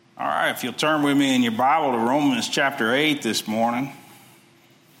All right, if you'll turn with me in your Bible to Romans chapter 8 this morning.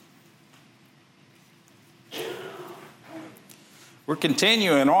 We're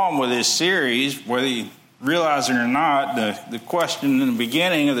continuing on with this series, whether you realize it or not. The question in the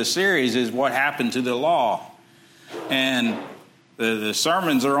beginning of the series is what happened to the law? And the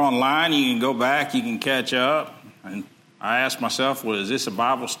sermons are online. You can go back, you can catch up. And I asked myself, well, is this a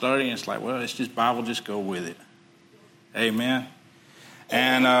Bible study? And it's like, well, it's just Bible, just go with it. Amen.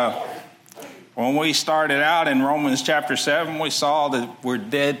 And when we started out in Romans chapter 7, we saw that we're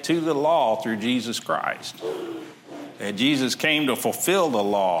dead to the law through Jesus Christ. That Jesus came to fulfill the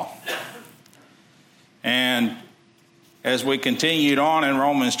law. And as we continued on in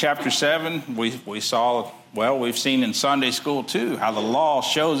Romans chapter 7, we saw, well, we've seen in Sunday school too, how the law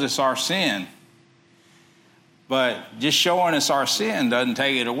shows us our sin. But just showing us our sin doesn't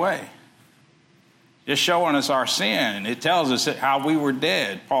take it away. Just showing us our sin. It tells us how we were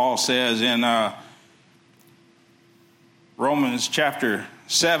dead. Paul says in Romans chapter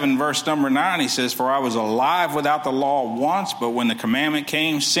 7, verse number 9, he says, "For I was alive without the law once, but when the commandment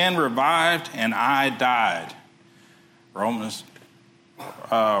came, sin revived, and I died." Romans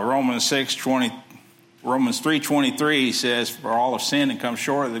 3:23 says, "For all have sinned and come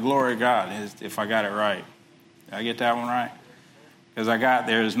short of the glory of God." If I got it right. Did I get that one right? Because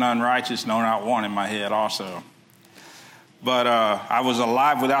there is none righteous, no, not one in my head also. But I was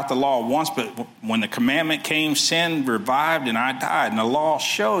alive without the law once, but when the commandment came, sin revived and I died. And the law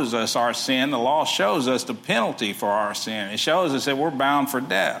shows us our sin. The law shows us the penalty for our sin. It shows us that we're bound for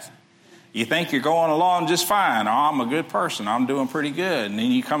death. You think you're going along just fine. Oh, I'm a good person. I'm doing pretty good. And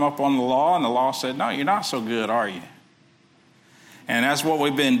then you come up on the law, and the law said, no, you're not so good, are you? And that's what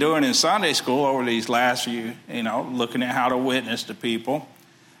we've been doing in Sunday school over these last few, looking at how to witness to people.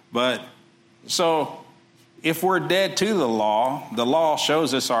 But so if we're dead to the law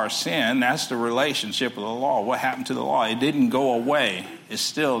shows us our sin. That's the relationship of the law. What happened to the law? It didn't go away. It's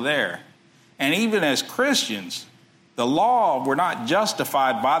still there. And even as Christians, the law, we're not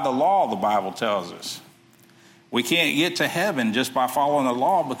justified by the law, the Bible tells us. We can't get to heaven just by following the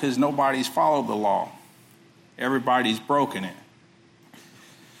law because nobody's followed the law. Everybody's broken it.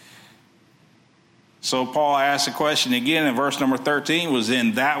 So Paul asks the question again in verse number 13, was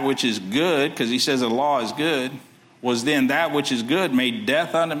then that which is good, because he says the law is good, was then that which is good made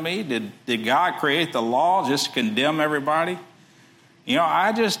death unto me? Did God create the law just to condemn everybody?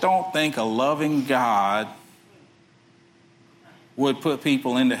 I just don't think a loving God would put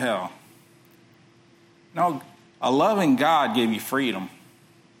people into hell. No, a loving God gave you freedom.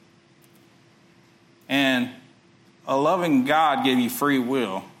 And a loving God gave you free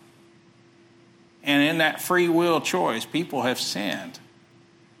will. And in that free will choice, people have sinned.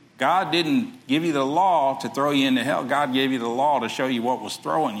 God didn't give you the law to throw you into hell. God gave you the law to show you what was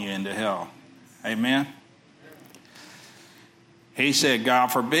throwing you into hell. Amen? He said, God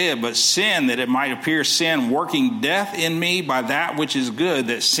forbid, but sin, that it might appear sin working death in me by that which is good,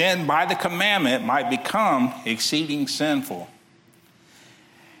 that sin by the commandment might become exceeding sinful.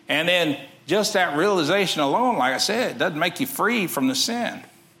 And then just that realization alone, like I said, doesn't make you free from the sin.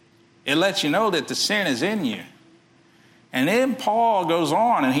 It lets you know that the sin is in you. And then Paul goes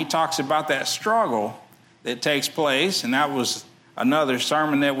on and he talks about that struggle that takes place. And that was another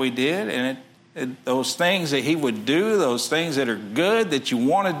sermon that we did. And those things that he would do, those things that are good that you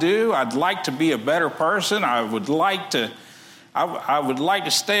want to do. I'd like to be a better person. I would like to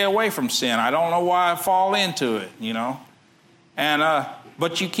stay away from sin. I don't know why I fall into it, And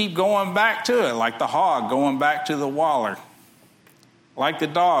but you keep going back to it, like the hog going back to the waller. Like the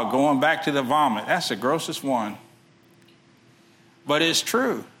dog going back to the vomit. That's the grossest one. But it's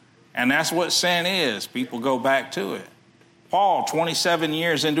true. And that's what sin is. People go back to it. Paul, 27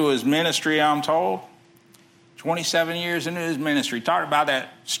 years into his ministry, I'm told. 27 years into his ministry. Talked about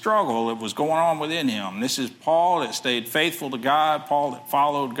that struggle that was going on within him. This is Paul that stayed faithful to God. Paul that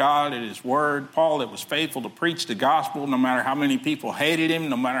followed God at his word. Paul that was faithful to preach the gospel no matter how many people hated him,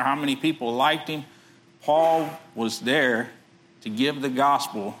 no matter how many people liked him. Paul was there to give the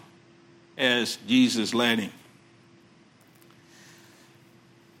gospel as Jesus led him.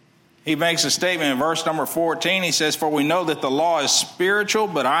 He makes a statement in verse number 14. He says, "For we know that the law is spiritual,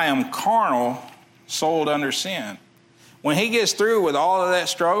 but I am carnal, sold under sin." When he gets through with all of that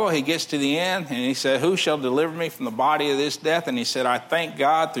struggle, he gets to the end and he said, "Who shall deliver me from the body of this death?" And he said, "I thank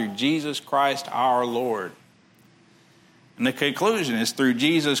God through Jesus Christ our Lord." And the conclusion is through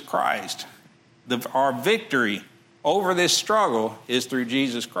Jesus Christ. Our victory over this struggle is through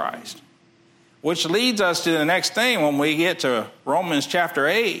Jesus Christ. Which leads us to the next thing when we get to Romans chapter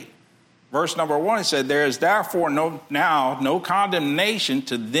 8. verse number 1, it said, there is therefore now no condemnation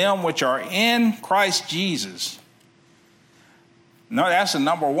to them which are in Christ Jesus. No, that's the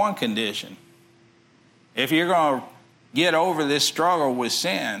number one condition. If you're going to get over this struggle with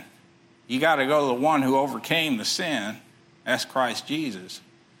sin, you got to go to the one who overcame the sin. That's Christ Jesus.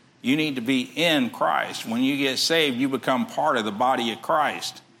 You need to be in Christ. When you get saved, you become part of the body of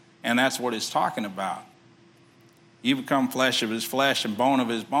Christ. And that's what it's talking about. You become flesh of his flesh and bone of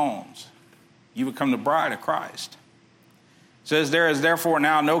his bones. You become the bride of Christ. It says, there is therefore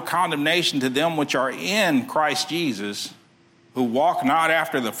now no condemnation to them which are in Christ Jesus, who walk not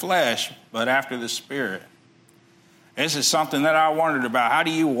after the flesh, but after the Spirit. This is something that I wondered about. How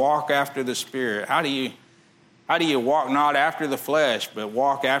do you walk after the Spirit? How do you walk not after the flesh, but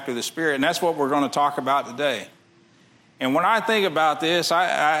walk after the Spirit? And that's what we're going to talk about today. And when I think about this,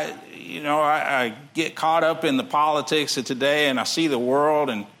 I get caught up in the politics of today, and I see the world,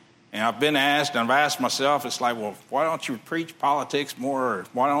 and I've been asked, and I've asked myself, it's like, well, why don't you preach politics more? Or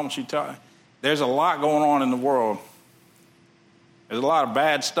why don't you tell? There's a lot going on in the world. There's a lot of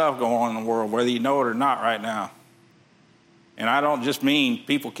bad stuff going on in the world, whether you know it or not right now. And I don't just mean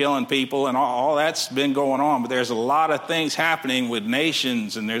people killing people and all that's been going on, but there's a lot of things happening with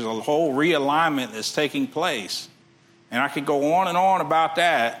nations, and there's a whole realignment that's taking place. And I could go on and on about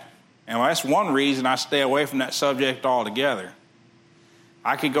that, and that's one reason I stay away from that subject altogether.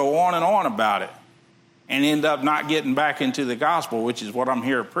 I could go on and on about it and end up not getting back into the gospel, which is what I'm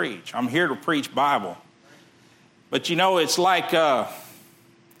here to preach. I'm here to preach Bible. But you know, it's like in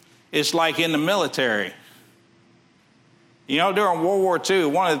the military. You know, during World War II,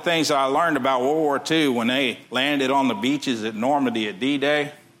 one of the things that I learned about World War II when they landed on the beaches at Normandy at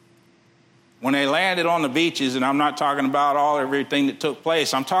D-Day, when they landed on the beaches, and I'm not talking about everything that took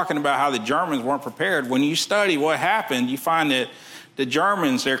place, I'm talking about how the Germans weren't prepared. When you study what happened, you find that the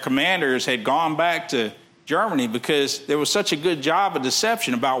Germans, their commanders, had gone back to Germany because there was such a good job of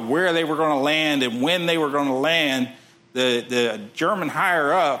deception about where they were going to land and when they were going to land. The German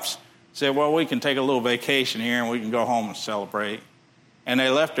higher-ups said, well, we can take a little vacation here and we can go home and celebrate. And they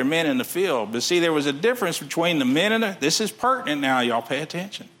left their men in the field. But see, there was a difference between the men and this is pertinent now, y'all pay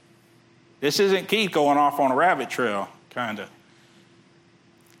attention. This isn't Keith going off on a rabbit trail, kind of.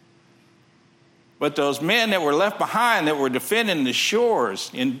 But those men that were left behind that were defending the shores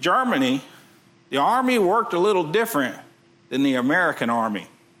in Germany, the army worked a little different than the American army.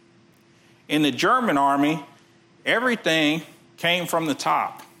 In the German army, everything came from the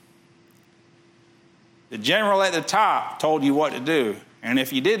top. The general at the top told you what to do. And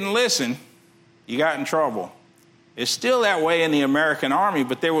if you didn't listen, you got in trouble. It's still that way in the American army,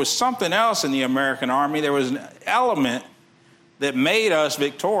 but there was something else in the American army. There was an element that made us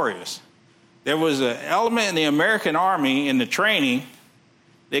victorious. There was an element in the American army in the training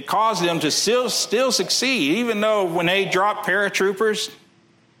that caused them to still succeed, even though when they dropped paratroopers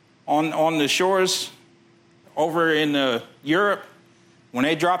on the shores over in Europe, when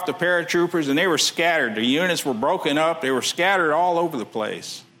they dropped the paratroopers and they were scattered, the units were broken up, they were scattered all over the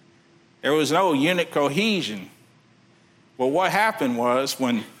place. There was no unit cohesion. Well, what happened was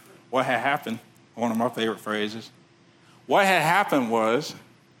one of my favorite phrases, what had happened was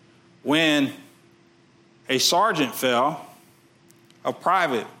when a sergeant fell, a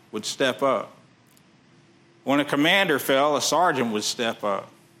private would step up. When a commander fell, a sergeant would step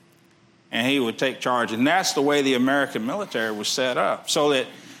up, and he would take charge. And that's the way the American military was set up, so that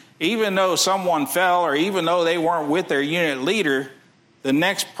even though someone fell or even though they weren't with their unit leader, the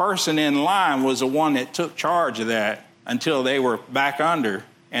next person in line was the one that took charge of that until they were back under,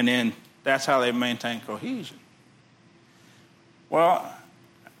 and then that's how they maintained cohesion. Well,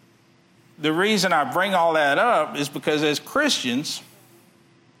 the reason I bring all that up is because as Christians,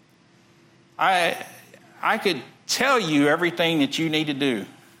 I could tell you everything that you need to do.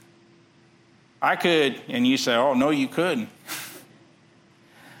 I could, and you say, oh, no, you couldn't,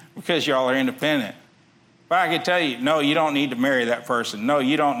 because y'all are independent. But I could tell you, no, you don't need to marry that person. No,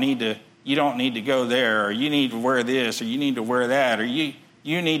 you don't need to go there, or you need to wear this, or you need to wear that, or you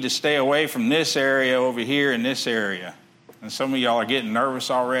need to stay away from this area over here in this area. And some of y'all are getting nervous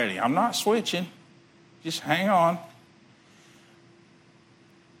already. I'm not switching. Just hang on.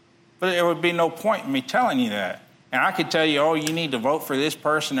 But there would be no point in me telling you that. And I could tell you, oh, you need to vote for this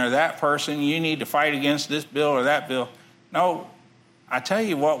person or that person. You need to fight against this bill or that bill. No, I tell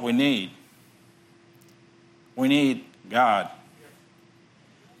you what we need. We need God.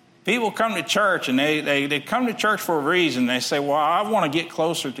 People come to church, and they come to church for a reason. They say, well, I want to get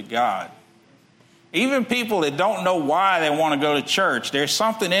closer to God. Even people that don't know why they want to go to church, there's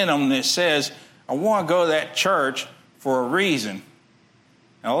something in them that says, I want to go to that church for a reason.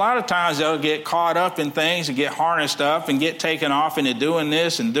 And a lot of times they'll get caught up in things and get harnessed up and get taken off into doing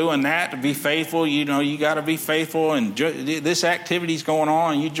this and doing that to be faithful. You know, you got to be faithful, and this activity's going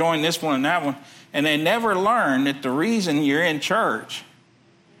on, and you join this one and that one. And they never learn that the reason you're in church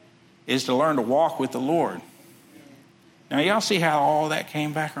is to learn to walk with the Lord. Now, y'all see how all that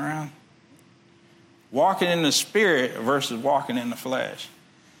came back around? Walking in the Spirit versus walking in the flesh.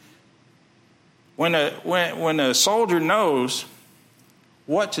 When a soldier knows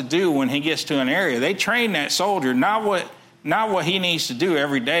what to do when he gets to an area, they train that soldier not what he needs to do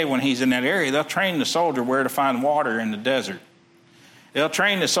every day when he's in that area. They'll train the soldier where to find water in the desert. They'll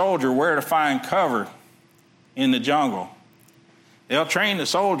train the soldier where to find cover in the jungle. They'll train the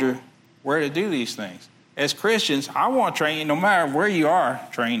soldier where to do these things. As Christians, I want to train you no matter where you are,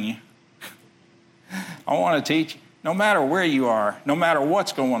 train you. I want to teach you no matter where you are, no matter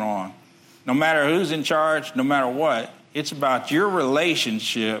what's going on, no matter who's in charge, no matter what. It's about your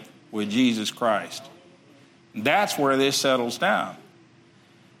relationship with Jesus Christ. That's where this settles down.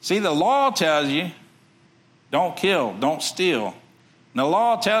 See, the law tells you, don't kill, don't steal. And the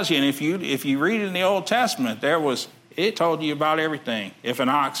law tells you, and if you read in the Old Testament, it told you about everything. If an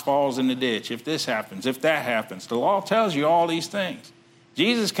ox falls in the ditch, if this happens, if that happens. The law tells you all these things.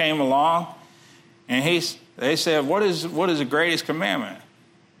 Jesus came along, and they said, what is the greatest commandment?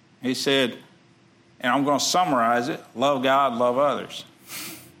 He said, and I'm going to summarize it, love God, love others.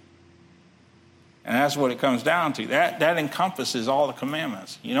 And that's what it comes down to. That encompasses all the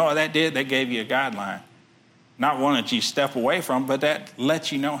commandments. You know what that did? That gave you a guideline. Not one that you step away from, but that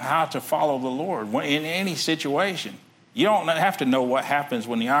lets you know how to follow the Lord in any situation. You don't have to know what happens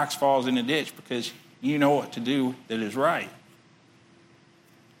when the ox falls in the ditch, because you know what to do that is right.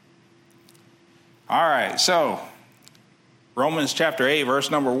 All right, so Romans chapter 8, verse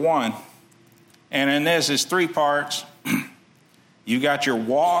number 1. And in this is 3 parts. You got your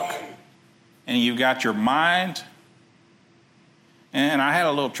walk, and you got your mind. And I had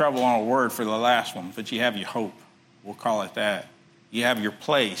a little trouble on a word for the last one, but you have your hope. We'll call it that. You have your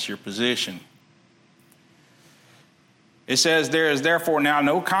place, your position. It says, there is therefore now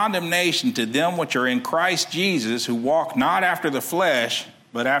no condemnation to them which are in Christ Jesus, who walk not after the flesh,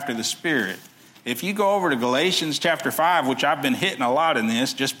 but after the Spirit. If you go over to Galatians chapter 5, which I've been hitting a lot in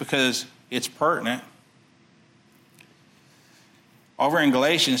this just because it's pertinent. Over in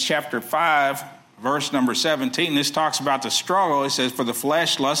Galatians chapter 5, verse number 17, this talks about the struggle. It says, for the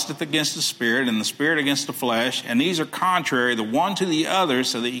flesh lusteth against the Spirit, and the Spirit against the flesh, and these are contrary the one to the other,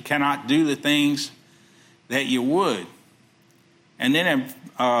 so that you cannot do the things that you would. And then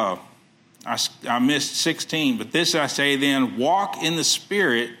I missed 16, but this I say then, walk in the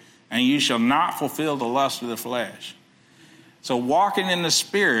Spirit, and you shall not fulfill the lust of the flesh. So walking in the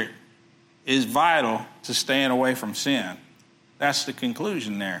Spirit is vital to staying away from sin. That's the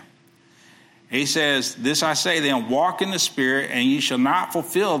conclusion there. He says, this I say then, walk in the Spirit, and you shall not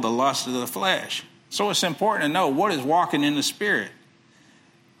fulfill the lust of the flesh. So it's important to know, what is walking in the Spirit?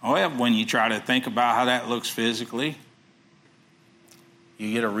 Well, when you try to think about how that looks physically,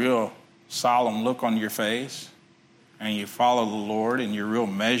 you get a real solemn look on your face, and you follow the Lord, and you're real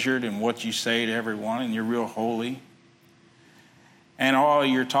measured in what you say to everyone, and you're real holy. And all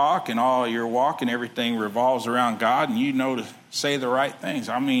your talk and all your walk and everything revolves around God, and you know to say the right things.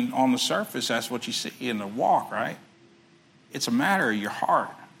 I mean, on the surface, that's what you see in the walk, right? It's a matter of your heart.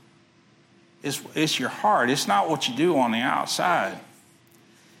 It's your heart. It's not what you do on the outside.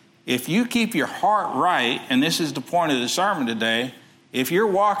 If you keep your heart right, and this is the point of the sermon today, if you're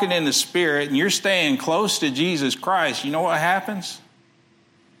walking in the Spirit and you're staying close to Jesus Christ, you know what happens?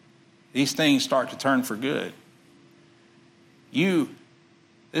 These things start to turn for good.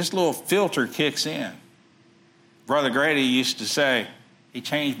 This little filter kicks in. Brother Grady used to say, he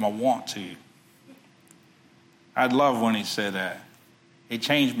changed my want to. I'd love when he said that.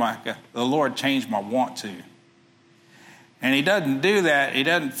 The Lord changed my want to. And he doesn't do that. He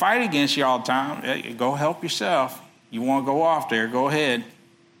doesn't fight against you all the time. Hey, go help yourself. You want to go off there, go ahead.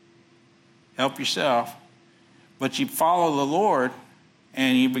 Help yourself. But you follow the Lord,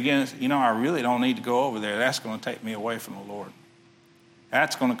 and you begin, I really don't need to go over there. That's going to take me away from the Lord.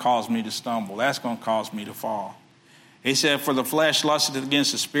 That's going to cause me to stumble. That's going to cause me to fall. He said, for the flesh lusteth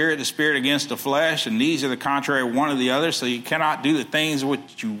against the Spirit against the flesh, and these are the contrary one of the other, so you cannot do the things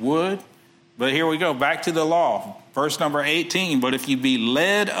which you would. But here we go, back to the law. Verse number 18, but if you be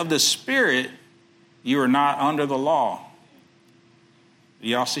led of the Spirit, you are not under the law.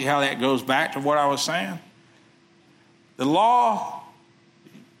 Y'all see how that goes back to what I was saying? The law,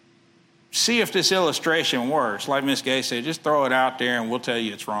 see if this illustration works. Like Miss Gay said, just throw it out there and we'll tell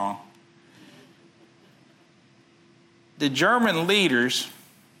you it's wrong. The German leaders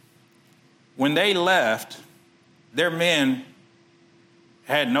when they left, their men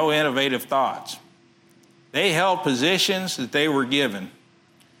had no innovative thoughts. They held positions that they were given,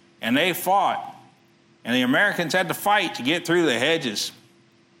 and they fought. And the Americans had to fight to get through the hedges.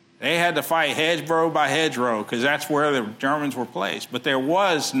 They had to fight hedgerow by hedgerow because that's where the Germans were placed. But there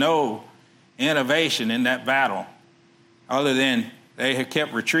was no innovation in that battle other than they had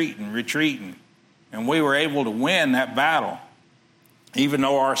kept retreating. And we were able to win that battle, even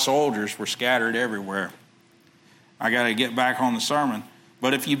though our soldiers were scattered everywhere. I got to get back on the sermon.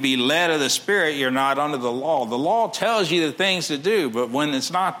 But if you be led of the Spirit, you're not under the law. The law tells you the things to do, but when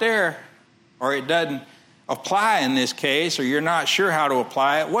it's not there, or it doesn't apply in this case, or you're not sure how to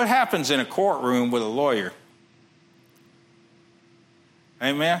apply it, what happens in a courtroom with a lawyer?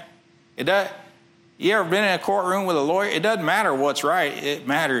 Amen? You ever been in a courtroom with a lawyer? It doesn't matter what's right. It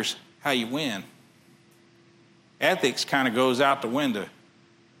matters how you win. Ethics kind of goes out the window.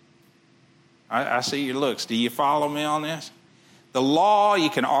 I see your looks. Do you follow me on this? The law,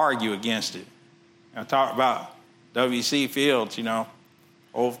 you can argue against it. I talk about W.C. Fields,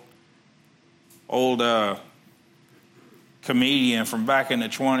 old comedian from back in the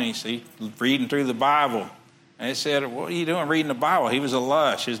 20s. He was reading through the Bible. And they said, what are you doing reading the Bible? He was a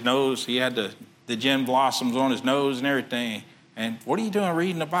lush. His nose, he had the gin blossoms on his nose and everything. And what are you doing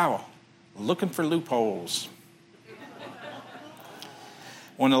reading the Bible? Looking for loopholes.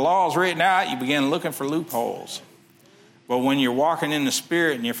 When the law is written out, you begin looking for loopholes. But when you're walking in the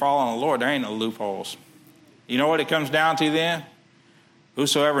Spirit and you're following the Lord, there ain't no loopholes. You know what it comes down to then?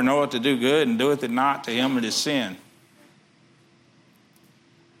 Whosoever knoweth to do good and doeth it not, to him it is sin.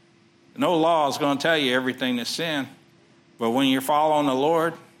 No law is going to tell you everything that's sin. But when you're following the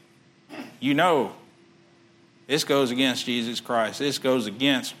Lord, you know this goes against Jesus Christ. This goes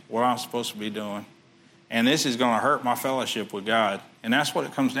against what I'm supposed to be doing. And this is going to hurt my fellowship with God. And that's what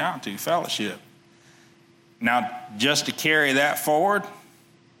it comes down to, fellowship. Now, just to carry that forward,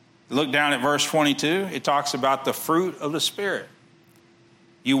 look down at verse 22. It talks about the fruit of the Spirit.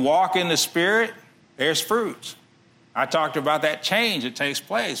 You walk in the Spirit, there's fruits. I talked about that change that takes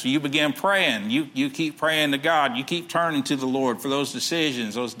place. You begin praying. You keep praying to God. You keep turning to the Lord for those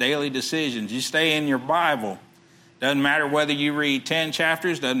decisions, those daily decisions. You stay in your Bible. Doesn't matter whether you read 10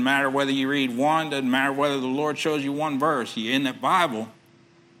 chapters. Doesn't matter whether you read one. Doesn't matter whether the Lord shows you one verse. You're in that Bible.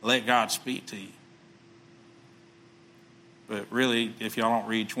 Let God speak to you. But really, if y'all don't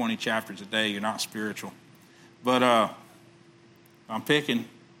read 20 chapters a day, you're not spiritual. But I'm picking.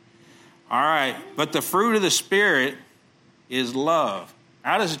 All right. But the fruit of the Spirit is love.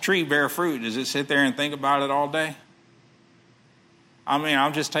 How does a tree bear fruit? Does it sit there and think about it all day? I mean,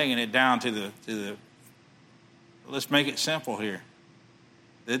 I'm just taking it down to the let's make it simple here.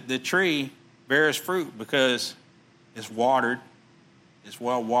 The tree bears fruit because it's watered. It's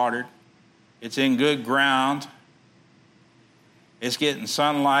well watered. It's in good ground. It's getting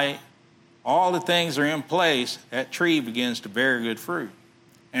sunlight. All the things are in place. That tree begins to bear good fruit.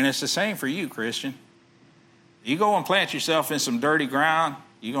 And it's the same for you, Christian. You go and plant yourself in some dirty ground,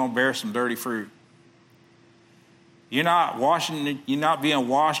 you're going to bear some dirty fruit. You're not being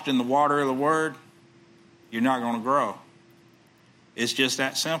washed in the water of the Word, you're not going to grow. It's just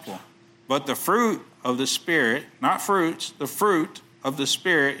that simple. But the fruit of the Spirit, not fruits, the fruit of the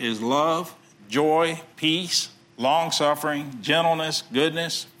Spirit is love, joy, peace, long-suffering, gentleness,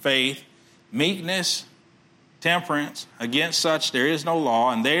 goodness, faith, meekness, temperance. Against such there is no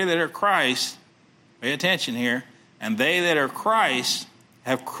law. And they that are Christ, pay attention here, and they that are Christ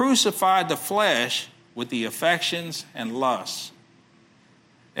have crucified the flesh with the affections and lusts.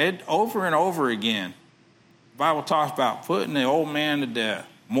 Over and over again, the Bible talks about putting the old man to death,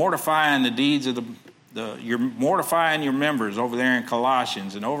 mortifying the deeds of you're mortifying your members over there in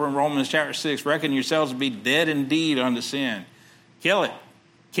Colossians, and over in Romans chapter 6, reckon yourselves to be dead indeed unto sin. Kill it.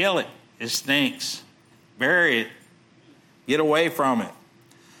 It stinks. Bury it. Get away from it.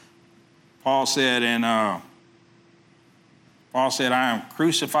 Paul said, I am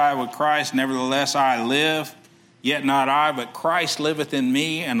crucified with Christ, nevertheless I live, yet not I, but Christ liveth in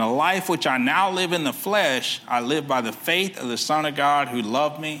me, and the life which I now live in the flesh, I live by the faith of the Son of God who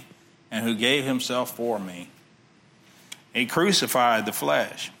loved me and who gave himself for me. He crucified the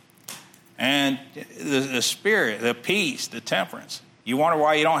flesh. And the Spirit, the peace, the temperance. You wonder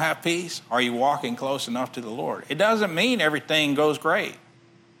why you don't have peace? Are you walking close enough to the Lord? It doesn't mean everything goes great.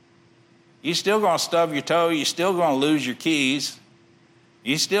 You're still going to stub your toe. You're still going to lose your keys.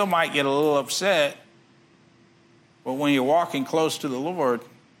 You still might get a little upset. But when you're walking close to the Lord,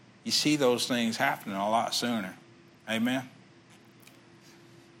 you see those things happening a lot sooner. Amen?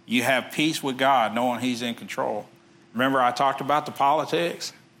 You have peace with God knowing he's in control. Remember I talked about the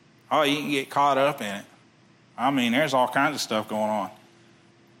politics? Oh, you can get caught up in it. I mean, there's all kinds of stuff going on.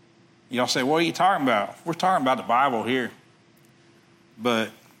 Y'all say, what are you talking about? We're talking about the Bible here. But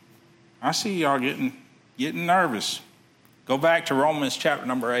I see y'all getting nervous. Go back to Romans chapter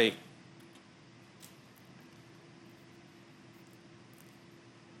number 8.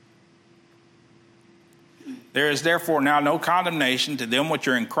 There is therefore now no condemnation to them which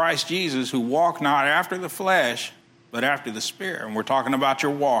are in Christ Jesus, who walk not after the flesh, but after the Spirit. And we're talking about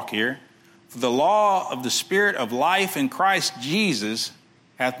your walk here. For the law of the Spirit of life in Christ Jesus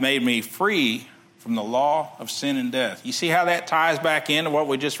hath made me free from the law of sin and death. You see how that ties back into what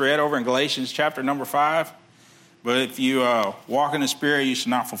we just read over in Galatians chapter number 5? But if you walk in the Spirit, you should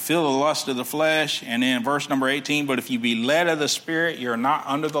not fulfill the lust of the flesh. And then verse number 18, but if you be led of the Spirit, you're not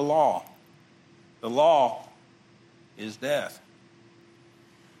under the law. The law is death.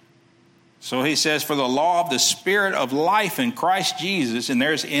 So he says, for the law of the Spirit of life in Christ Jesus, and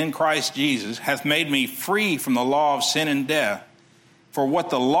there's in Christ Jesus, hath made me free from the law of sin and death. For what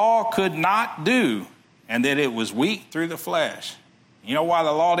the law could not do, and that it was weak through the flesh. You know why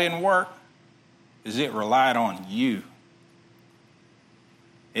the law didn't work? Because it relied on you.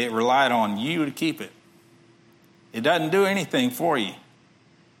 It relied on you to keep it. It doesn't do anything for you.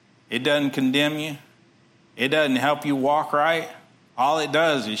 It doesn't condemn you. It doesn't help you walk right. All it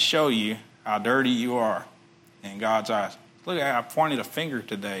does is show you how dirty you are in God's eyes. Look at how I pointed a finger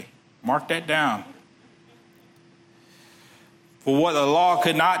today. Mark that down. For what the law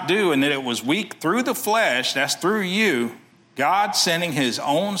could not do, and that it was weak through the flesh, that's through you, God sending his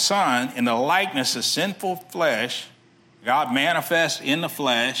own Son in the likeness of sinful flesh, God manifest in the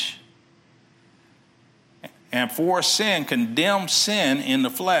flesh, and for sin condemned sin in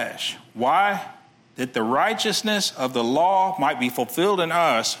the flesh. Why? That the righteousness of the law might be fulfilled in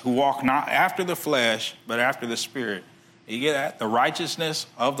us who walk not after the flesh, but after the Spirit. You get that? The righteousness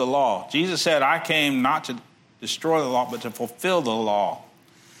of the law. Jesus said, I came not to destroy the law, but to fulfill the law.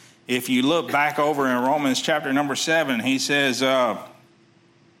 If you look back over in Romans chapter number 7, he says, verse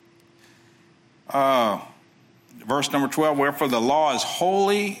number 12, wherefore the law is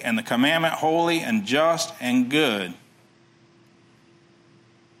holy, and the commandment holy and just and good.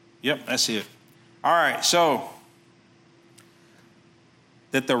 Yep, that's it. All right, so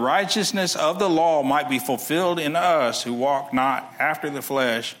that the righteousness of the law might be fulfilled in us who walk not after the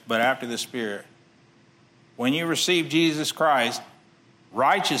flesh, but after the Spirit. When you receive Jesus Christ,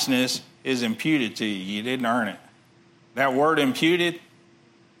 righteousness is imputed to you. You didn't earn it. That word imputed,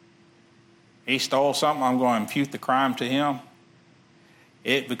 he stole something, I'm going to impute the crime to him.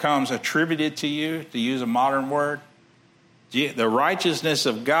 It becomes attributed to you, to use a modern word. The righteousness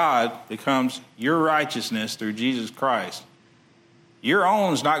of God becomes your righteousness through Jesus Christ. Your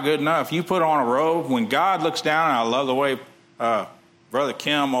own is not good enough. You put on a robe. When God looks down, and I love the way Brother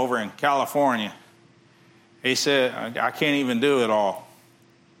Kim over in California, he said, I can't even do it all.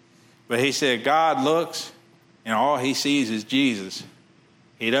 But he said, God looks, and all he sees is Jesus.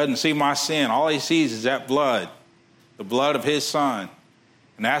 He doesn't see my sin. All he sees is that blood, the blood of his Son.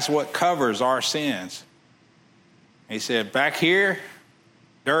 And that's what covers our sins. He said, back here,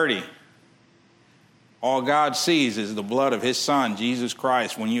 dirty. All God sees is the blood of his Son, Jesus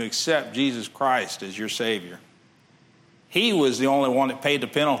Christ, when you accept Jesus Christ as your Savior. He was the only one that paid the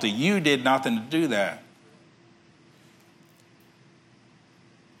penalty. You did nothing to do that.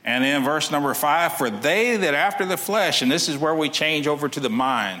 And in verse number 5, for they that after the flesh, and this is where we change over to the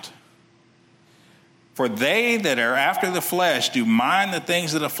mind. For they that are after the flesh do mind the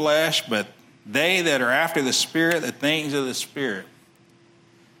things of the flesh, but they that are after the Spirit, the things of the Spirit.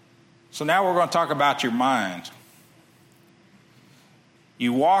 So now we're going to talk about your mind.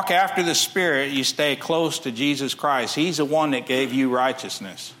 You walk after the Spirit, you stay close to Jesus Christ. He's the one that gave you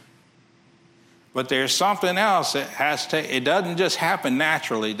righteousness. But there's something else that has to, it doesn't just happen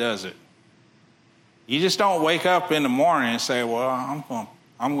naturally, does it? You just don't wake up in the morning and say, well,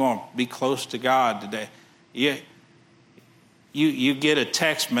 I'm going to be close to God today. You get a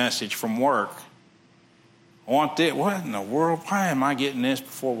text message from work. I want this. What in the world? Why am I getting this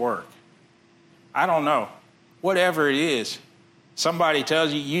before work? I don't know. Whatever it is, somebody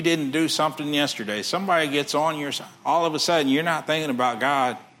tells you you didn't do something yesterday. Somebody gets on your side. All of a sudden, you're not thinking about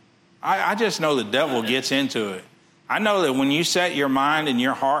God. I just know the devil gets into it. I know that when you set your mind and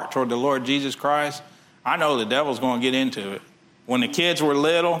your heart toward the Lord Jesus Christ, I know the devil's going to get into it. When the kids were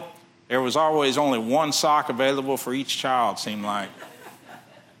little, there was always only one sock available for each child, seemed like.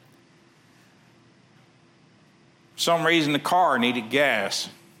 For some reason, the car needed gas.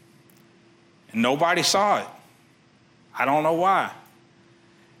 And nobody saw it. I don't know why.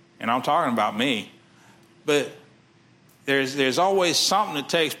 And I'm talking about me. But there's always something that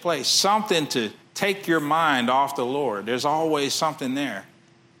takes place, something to take your mind off the Lord. There's always something there.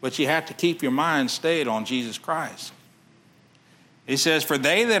 But you have to keep your mind stayed on Jesus Christ. He says, for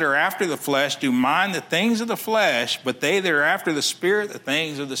they that are after the flesh do mind the things of the flesh, but they that are after the Spirit, the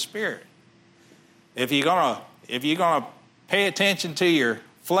things of the Spirit. If you're gonna pay attention to your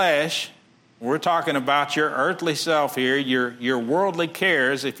flesh, we're talking about your earthly self here, your worldly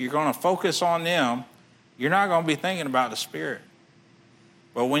cares. If you're going to focus on them, you're not going to be thinking about the Spirit.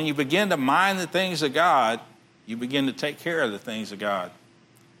 But when you begin to mind the things of God, you begin to take care of the things of God.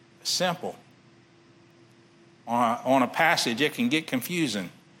 It's simple. On a passage, it can get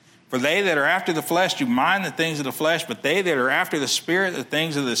confusing. For they that are after the flesh do mind the things of the flesh, but they that are after the Spirit, the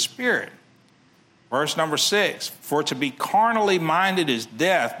things of the Spirit. Verse number 6, for to be carnally minded is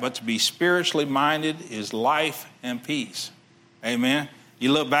death, but to be spiritually minded is life and peace. Amen.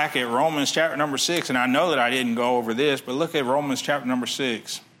 You look back at Romans chapter number 6, and I know that I didn't go over this, but look at Romans chapter number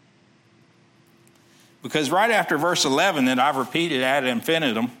 6. Because right after verse 11 that I've repeated ad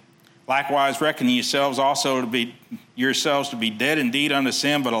infinitum, likewise reckon yourselves also to be dead indeed unto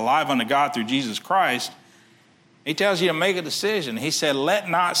sin, but alive unto God through Jesus Christ. He tells you to make a decision. He said, let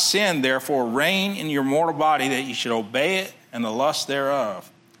not sin therefore reign in your mortal body, that you should obey it and the lust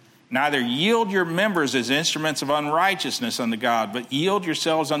thereof. Neither yield your members as instruments of unrighteousness unto God, but yield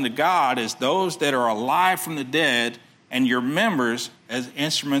yourselves unto God as those that are alive from the dead, and your members as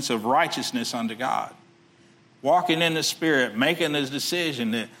instruments of righteousness unto God. Walking in the Spirit, making this decision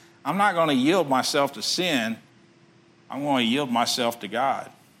that I'm not going to yield myself to sin, I'm going to yield myself to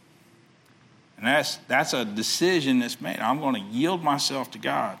God. And that's a decision that's made. I'm going to yield myself to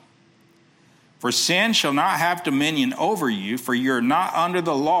God. For sin shall not have dominion over you, for you're not under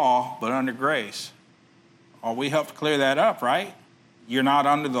the law, but under grace. Oh, we helped clear that up, right? You're not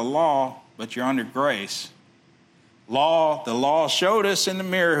under the law, but you're under grace. The law showed us in the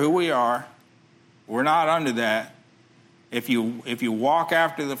mirror who we are. We're not under that. If you walk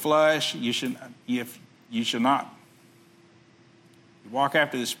after the flesh, you should not. You walk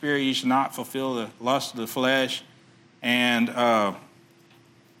after the Spirit, you should not fulfill the lust of the flesh. And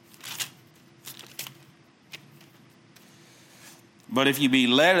but if you be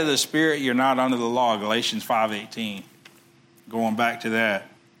led of the Spirit, you're not under the law. Galatians 5:18. Going back to that.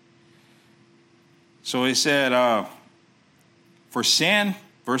 So he said, for sin,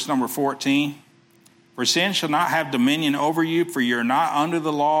 verse number 14, for sin shall not have dominion over you, for you're not under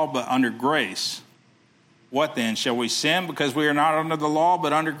the law, but under grace. What then? Shall we sin because we are not under the law,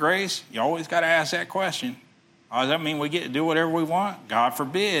 but under grace? You always got to ask that question. Does that mean we get to do whatever we want? God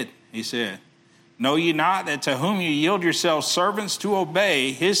forbid, he said. Know ye not that to whom you yield yourselves servants to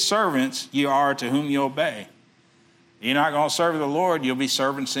obey, his servants you are to whom you obey. You're not going to serve the Lord, you'll be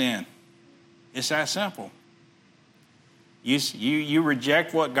serving sin. It's that simple. You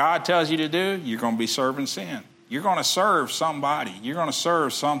reject what God tells you to do, you're going to be serving sin. You're going to serve somebody. You're going to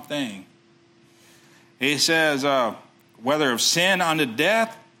serve something. He says, whether of sin unto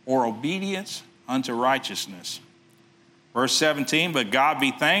death or obedience unto righteousness. Verse 17, but God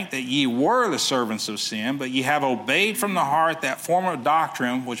be thanked that ye were the servants of sin, but ye have obeyed from the heart that form of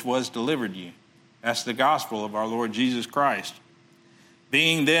doctrine which was delivered you. That's the gospel of our Lord Jesus Christ.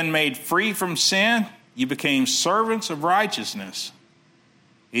 Being then made free from sin, you became servants of righteousness.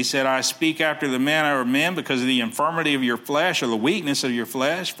 He said, I speak after the manner of men because of the infirmity of your flesh or the weakness of your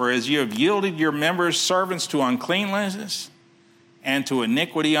flesh. For as you have yielded your members servants to uncleanness and to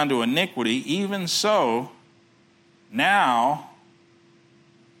iniquity unto iniquity, even so now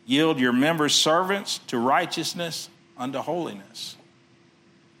yield your members servants to righteousness unto holiness.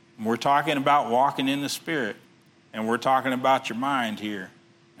 And we're talking about walking in the Spirit. And we're talking about your mind here.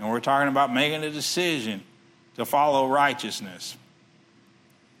 And we're talking about making a decision to follow righteousness.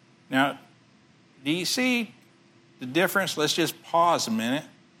 Now, do you see the difference? Let's just pause a minute.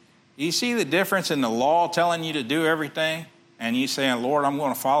 Do you see the difference in the law telling you to do everything and you saying, Lord, I'm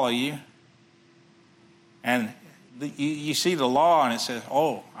going to follow you? And you see the law and it says,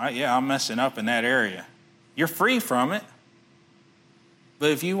 I'm messing up in that area. You're free from it. But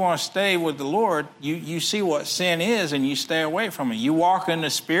if you want to stay with the Lord, you see what sin is and you stay away from it. You walk in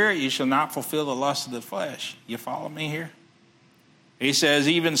the Spirit, you shall not fulfill the lust of the flesh. You follow me here? He says,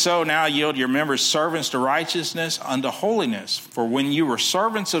 even so now yield your members servants to righteousness unto holiness. For when you were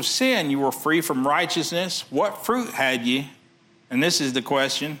servants of sin, you were free from righteousness. What fruit had ye? And this is the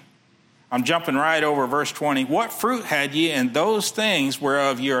question. I'm jumping right over verse 20. What fruit had ye in those things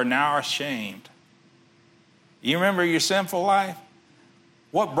whereof you are now ashamed? You remember your sinful life?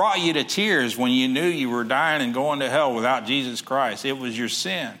 What brought you to tears when you knew you were dying and going to hell without Jesus Christ? It was your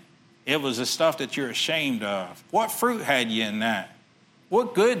sin. It was the stuff that you're ashamed of. What fruit had you in that?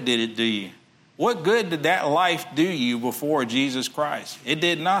 What good did it do you? What good did that life do you before Jesus Christ? It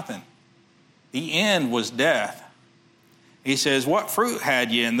did nothing. The end was death. He says, what fruit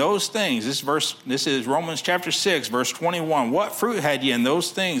had you in those things? This is Romans chapter 6, verse 21. What fruit had you in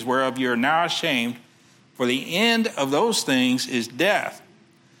those things whereof you are now ashamed? For the end of those things is death.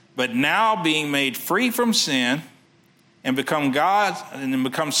 But now being made free from sin and become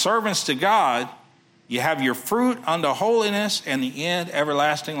servants to God, you have your fruit unto holiness and the end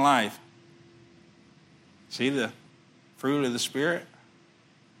everlasting life. See the fruit of the Spirit?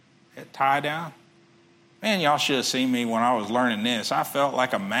 That tie down? Man, y'all should have seen me when I was learning this. I felt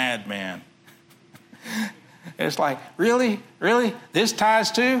like a madman. It's like, really? Really? This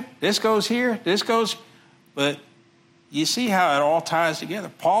ties too? This goes here? This goes... But you see how it all ties together.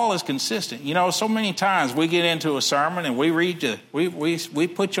 Paul is consistent. You know, so many times we get into a sermon and we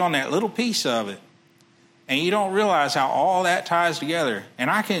put you on that little piece of it. And you don't realize how all that ties together. And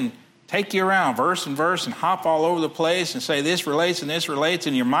I can take you around verse and verse and hop all over the place and say this relates and this relates.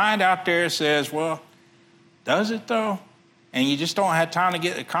 And your mind out there says, well, does it though? And you just don't have time to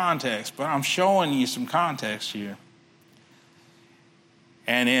get the context. But I'm showing you some context here.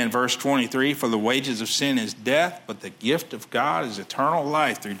 And in verse 23, for the wages of sin is death, but the gift of God is eternal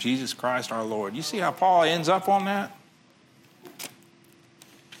life through Jesus Christ our Lord. You see how Paul ends up on that?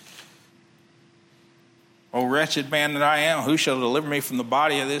 O wretched man that I am, who shall deliver me from the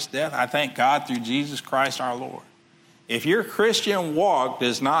body of this death? I thank God through Jesus Christ our Lord. If your Christian walk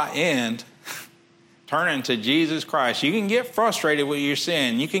does not end turning to Jesus Christ, you can get frustrated with your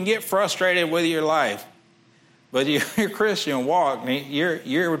sin. You can get frustrated with your life. But your Christian walk,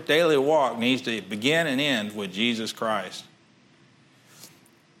 your daily walk needs to begin and end with Jesus Christ.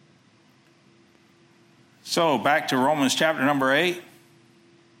 So back to Romans chapter number 8.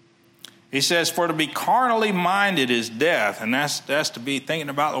 He says, for to be carnally minded is death, and that's to be thinking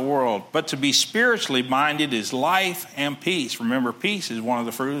about the world. But to be spiritually minded is life and peace. Remember, peace is one of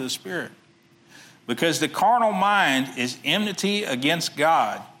the fruit of the Spirit. Because the carnal mind is enmity against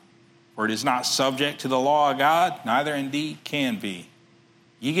God. For it is not subject to the law of God, neither indeed can be.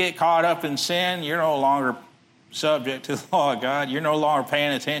 You get caught up in sin, you're no longer subject to the law of God. You're no longer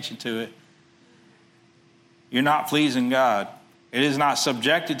paying attention to it. You're not pleasing God. It is not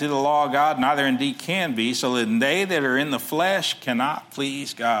subjected to the law of God, neither indeed can be, so that they that are in the flesh cannot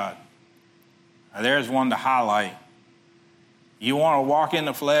please God. Now, there's one to highlight. You want to walk in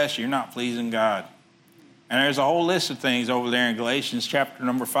the flesh, you're not pleasing God. And there's a whole list of things over there in Galatians chapter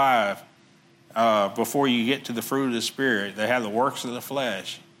number 5. Before you get to the fruit of the Spirit, they have the works of the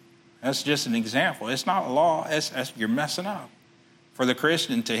flesh. That's just an example. It's not a law. You're messing up. For the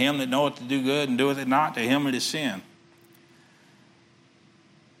Christian, to him that knoweth to do good and doeth it not, to him it is sin.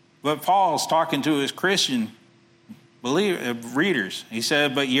 But Paul's talking to his Christian readers. He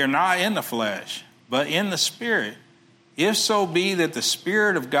said, but you're not in the flesh, but in the Spirit. If so be that the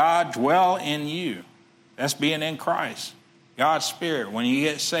Spirit of God dwell in you. That's being in Christ. God's Spirit. When you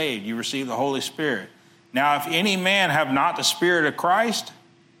get saved, you receive the Holy Spirit. Now, if any man have not the Spirit of Christ,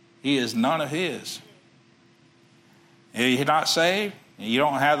 he is none of his. If you're not saved, and you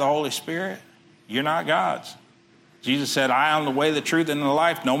don't have the Holy Spirit, you're not God's. Jesus said, I am the way, the truth, and the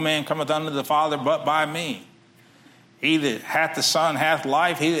life. No man cometh unto the Father but by me. He that hath the Son hath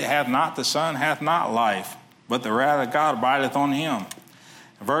life. He that hath not the Son hath not life. But the wrath of God abideth on him.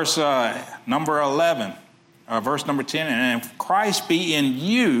 Verse number 11. Verse number 10, and if Christ be in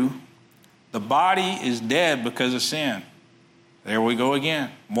you, the body is dead because of sin. There we go again.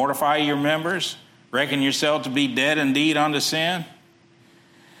 Mortify your members. Reckon yourself to be dead indeed unto sin.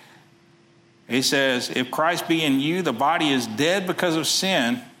 He says, if Christ be in you, the body is dead because of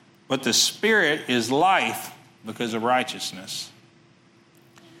sin, but the Spirit is life because of righteousness.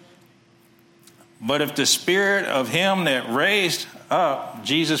 But if the Spirit of him that raised up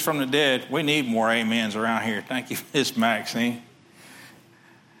Jesus from the dead, we need more amens around here. Thank you for this, Maxine.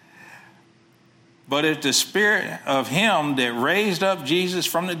 But if the Spirit of him that raised up Jesus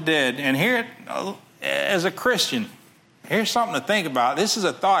from the dead, and here, as a Christian, here's something to think about. This is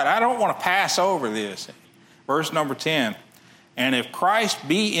a thought. I don't want to pass over this. Verse number 10. And if Christ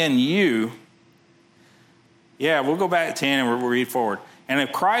be in you, we'll go back to 10 and we'll read forward. And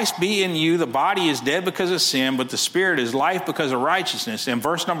if Christ be in you, the body is dead because of sin, but the Spirit is life because of righteousness. And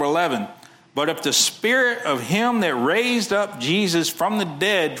verse number 11, but if the Spirit of him that raised up Jesus from the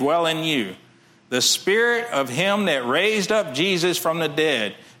dead dwell in you, the Spirit of him that raised up Jesus from the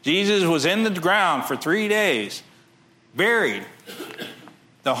dead. Jesus was in the ground for 3 days, buried.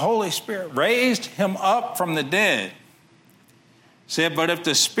 The Holy Spirit raised him up from the dead. said, but if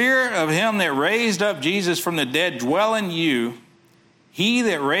the spirit of him that raised up Jesus from the dead dwell in you, he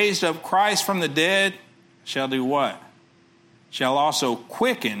that raised up Christ from the dead shall do what? Shall also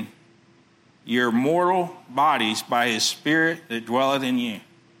quicken your mortal bodies by his spirit that dwelleth in you.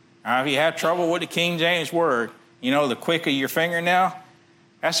 Now, if you have trouble with the King James word, the quick of your fingernail,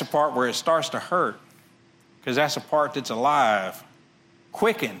 that's the part where it starts to hurt, because that's the part that's alive.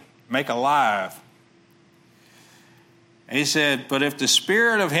 Quicken, make alive. And he said, but if the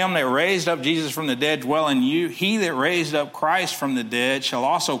spirit of him that raised up Jesus from the dead dwell in you, he that raised up Christ from the dead shall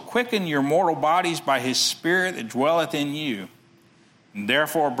also quicken your mortal bodies by his spirit that dwelleth in you. And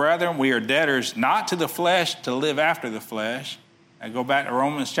therefore, brethren, we are debtors not to the flesh to live after the flesh. I go back to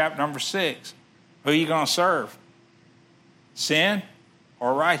Romans chapter number 6. Who are you going to serve? Sin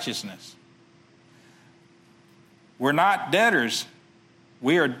or righteousness? We're not debtors.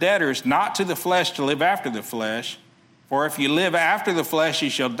 We are debtors not to the flesh to live after the flesh. For if you live after the flesh, you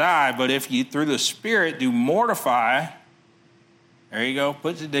shall die. But if you through the Spirit do mortify, there you go,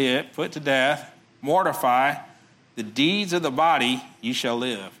 put to death, mortify the deeds of the body, you shall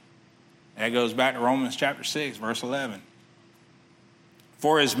live. That goes back to Romans chapter 6, verse 11.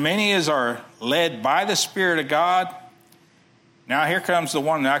 For as many as are led by the Spirit of God, now here comes the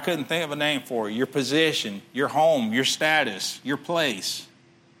one that I couldn't think of a name for, your position, your home, your status, your place.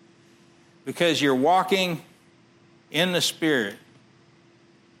 Because you're walking in the Spirit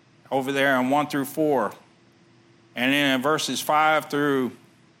over there in 1 through 4. And then in verses 5 through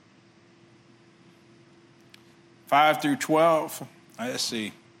 12, let's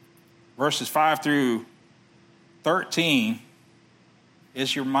see, verses 5 through 13,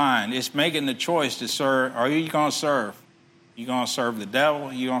 it's your mind. It's making the choice to serve. Are you going to serve? You going to serve the devil?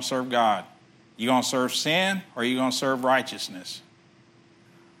 Or you going to serve God? You going to serve sin? Or are you going to serve righteousness?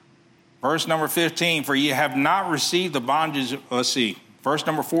 Verse number 15, for you have not received the bondage. Let's see, verse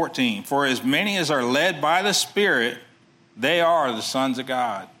number 14. For as many as are led by the Spirit, they are the sons of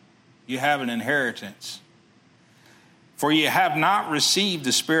God. You have an inheritance. For you have not received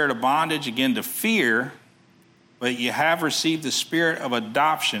the spirit of bondage again to fear, but you have received the spirit of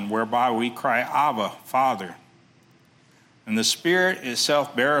adoption, whereby we cry, Abba, Father. And the Spirit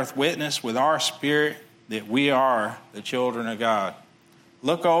itself beareth witness with our spirit that we are the children of God.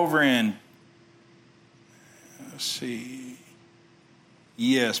 Look over in, let's see,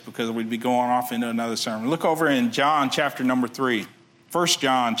 yes, because we'd be going off into another sermon. Look over in John chapter number 3. 1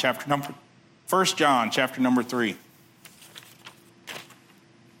 John chapter number 3.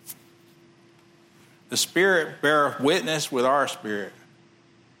 The Spirit beareth witness with our spirit.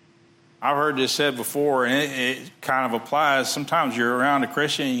 I've heard this said before, and it kind of applies. Sometimes you're around a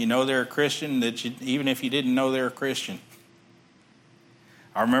Christian and you know they're a Christian, even if you didn't know they're a Christian.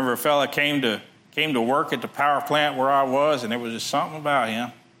 I remember a fella came to work at the power plant where I was, and there was just something about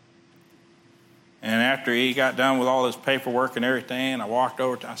him. And after he got done with all his paperwork and everything, I walked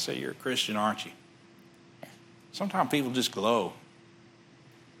over to him, I said, you're a Christian, aren't you? Sometimes people just glow.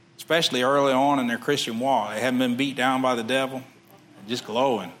 Especially early on in their Christian walk. They haven't been beat down by the devil. They're just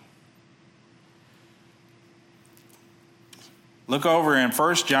glowing. Look over in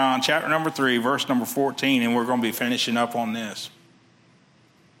 1 John chapter number 3, verse number 14, and we're going to be finishing up on this.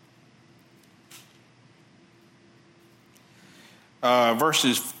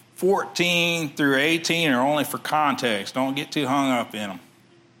 Verses 14 through 18 are only for context. Don't get too hung up in them.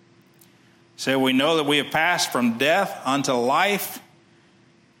 So we know that we have passed from death unto life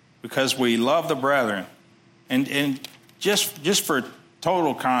because we love the brethren. And just for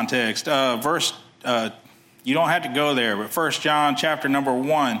total context, you don't have to go there, but 1 John chapter number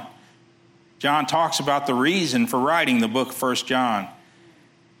 1, John talks about the reason for writing the book of 1 John.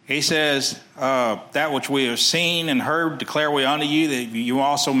 He says, that which we have seen and heard declare we unto you, that you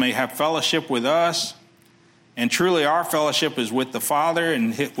also may have fellowship with us. And truly our fellowship is with the Father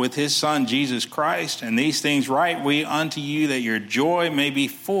and with his Son, Jesus Christ. And these things write we unto you, that your joy may be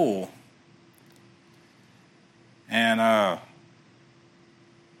full. And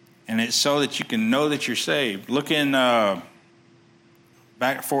it's so that you can know that you're saved. Look in back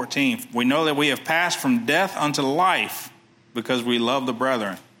at 14. We know that we have passed from death unto life because we love the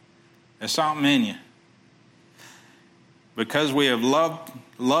brethren. There's something in you. Because we have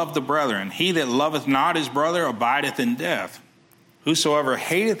loved the brethren. He that loveth not his brother abideth in death. Whosoever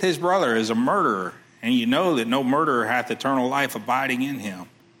hateth his brother is a murderer, and you know that no murderer hath eternal life abiding in him.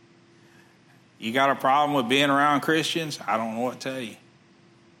 You got a problem with being around Christians? I don't know what to tell you.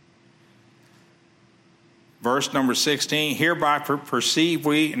 Verse number 16, hereby perceive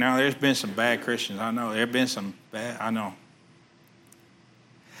we. Now, there's been some bad Christians. I know. There have been some bad, I know.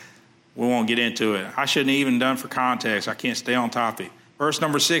 We won't get into it. I shouldn't have even done for context. I can't stay on topic. Verse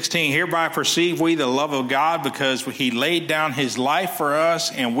number 16, hereby perceive we the love of God, because he laid down his life for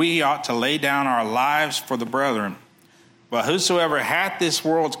us, and we ought to lay down our lives for the brethren. But whosoever hath this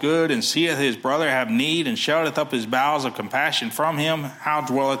world's good, and seeth his brother have need, and shutteth up his bowels of compassion from him, how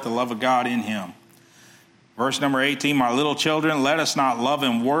dwelleth the love of God in him? Verse number 18, my little children, let us not love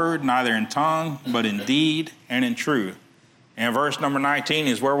in word, neither in tongue, but in deed and in truth. And verse number 19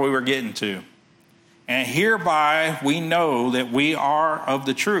 is where we were getting to. And hereby we know that we are of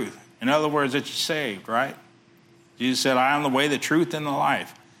the truth. In other words, that you're saved, right? Jesus said, I am the way, the truth, and the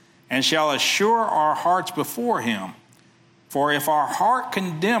life, and shall assure our hearts before him. For if our heart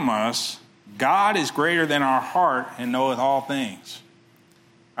condemn us, God is greater than our heart and knoweth all things.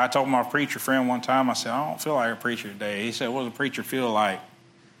 I told my preacher friend one time, I said, I don't feel like a preacher today. He said, what does a preacher feel like?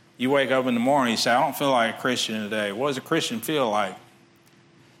 You wake up in the morning, he said, I don't feel like a Christian today. What does a Christian feel like?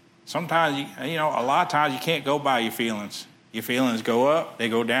 Sometimes, a lot of times you can't go by your feelings. Your feelings go up, they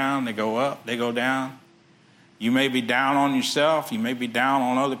go down, they go up, they go down. You may be down on yourself. You may be down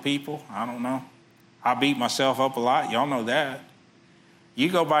on other people. I don't know. I beat myself up a lot. Y'all know that. You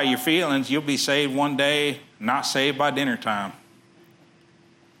go by your feelings, you'll be saved one day, not saved by dinner time.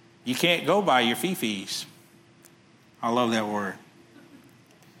 You can't go by your fifis. I love that word.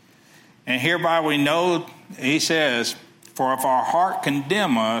 And hereby we know, he says, for if our heart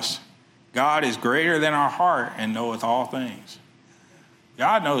condemn us, God is greater than our heart and knoweth all things.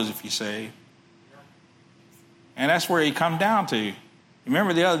 God knows if you're saved. And that's where he come down to.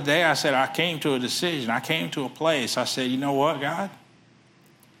 Remember the other day I said I came to a decision. I came to a place. I said, you know what, God?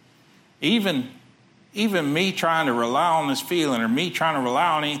 Even me trying to rely on this feeling or me trying to rely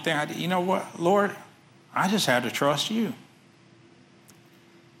on anything, you know what, Lord? I just had to trust you.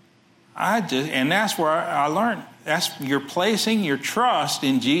 And that's where I learned. You're placing your trust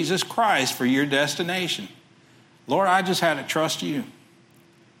in Jesus Christ for your destination. Lord, I just had to trust you.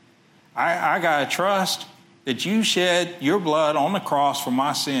 I got to trust that you shed your blood on the cross for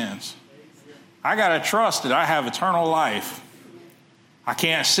my sins. I got to trust that I have eternal life. I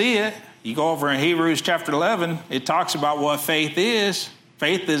can't see it. You go over in Hebrews chapter 11, it talks about what faith is.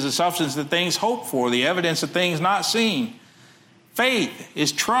 Faith is the substance of things hoped for, the evidence of things not seen. Faith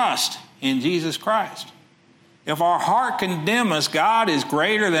is trust in Jesus Christ. If our heart condemn us, God is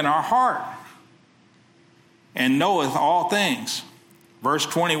greater than our heart and knoweth all things. Verse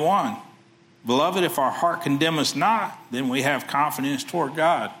 21, beloved, if our heart condemn us not, then we have confidence toward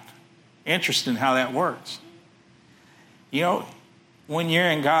God. Interesting how that works. When you're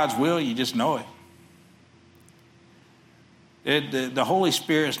in God's will, you just know it. The Holy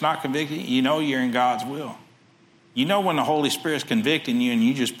Spirit's not convicting you. You know you're in God's will. You know when the Holy Spirit's convicting you and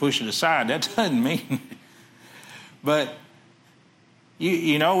you just push it aside. That doesn't mean. But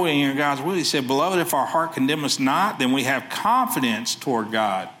you know when you're in God's will, he said, beloved, if our heart condemn us not, then we have confidence toward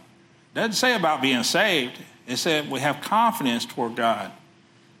God. It doesn't say about being saved. It said we have confidence toward God.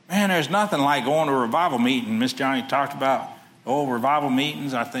 Man, there's nothing like going to a revival meeting. Miss Johnny talked about old revival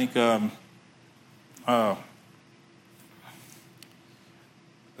meetings. I think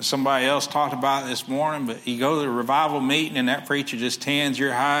somebody else talked about it this morning, but you go to the revival meeting and that preacher just tans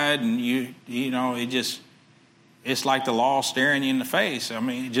your hide, and it's like the law staring you in the face. I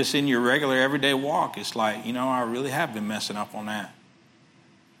mean, just in your regular everyday walk, it's like, I really have been messing up on that.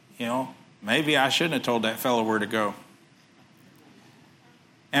 Maybe I shouldn't have told that fellow where to go.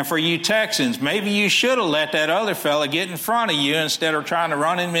 And for you Texans, maybe you should have let that other fella get in front of you instead of trying to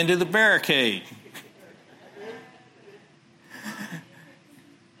run him into the barricade.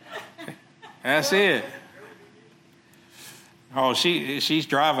 That's it. Oh, she's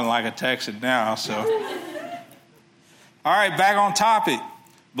driving like a Texan now, so. All right, back on topic.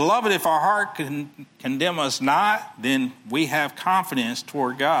 Beloved, if our heart condemn us not, then we have confidence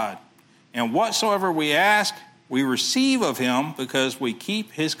toward God. And whatsoever we ask, we receive of him, because we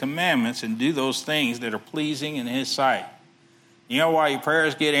keep his commandments and do those things that are pleasing in his sight. You know why your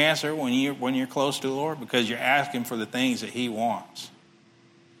prayers get answered when you're close to the Lord? Because you're asking for the things that he wants.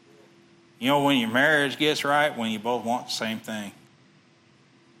 When your marriage gets right, when you both want the same thing.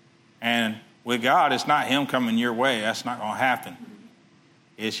 And with God, it's not him coming your way. That's not going to happen.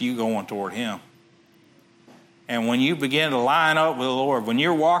 It's you going toward him. And when you begin to line up with the Lord, when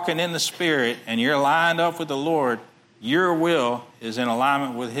you're walking in the Spirit and you're lined up with the Lord, your will is in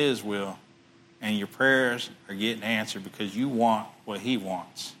alignment with his will. And your prayers are getting answered because you want what he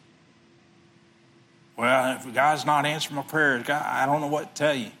wants. Well, if God's not answering my prayers, God, I don't know what to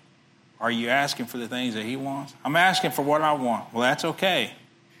tell you. Are you asking for the things that he wants? I'm asking for what I want. Well, that's okay.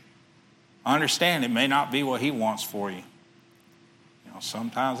 I understand it may not be what he wants for you.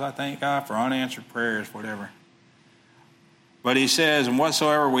 Sometimes I thank God for unanswered prayers, whatever. But he says, and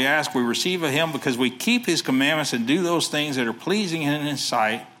whatsoever we ask, we receive of him because we keep his commandments and do those things that are pleasing in his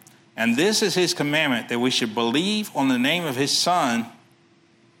sight. And this is his commandment, that we should believe on the name of his Son,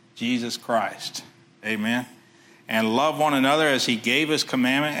 Jesus Christ. Amen. And love one another as he gave us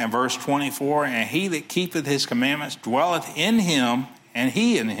commandment. And verse 24, and he that keepeth his commandments dwelleth in him, and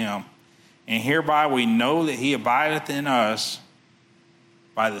he in him. And hereby we know that he abideth in us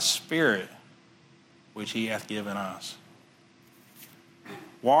by the Spirit which he hath given us.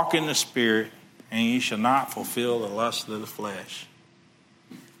 Walk in the Spirit, and ye shall not fulfill the lust of the flesh.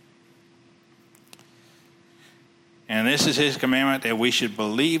 And this is his commandment, that we should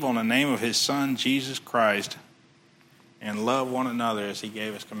believe on the name of his Son, Jesus Christ, and love one another as he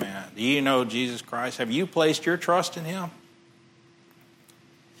gave us commandment. Do you know Jesus Christ? Have you placed your trust in him?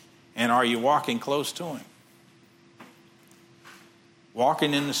 And are you walking close to him?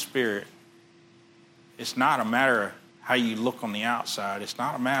 Walking in the Spirit. It's not a matter of how you look on the outside. It's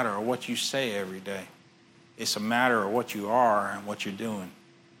not a matter of what you say every day. It's a matter of what you are and what you're doing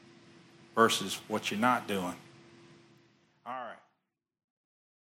versus what you're not doing.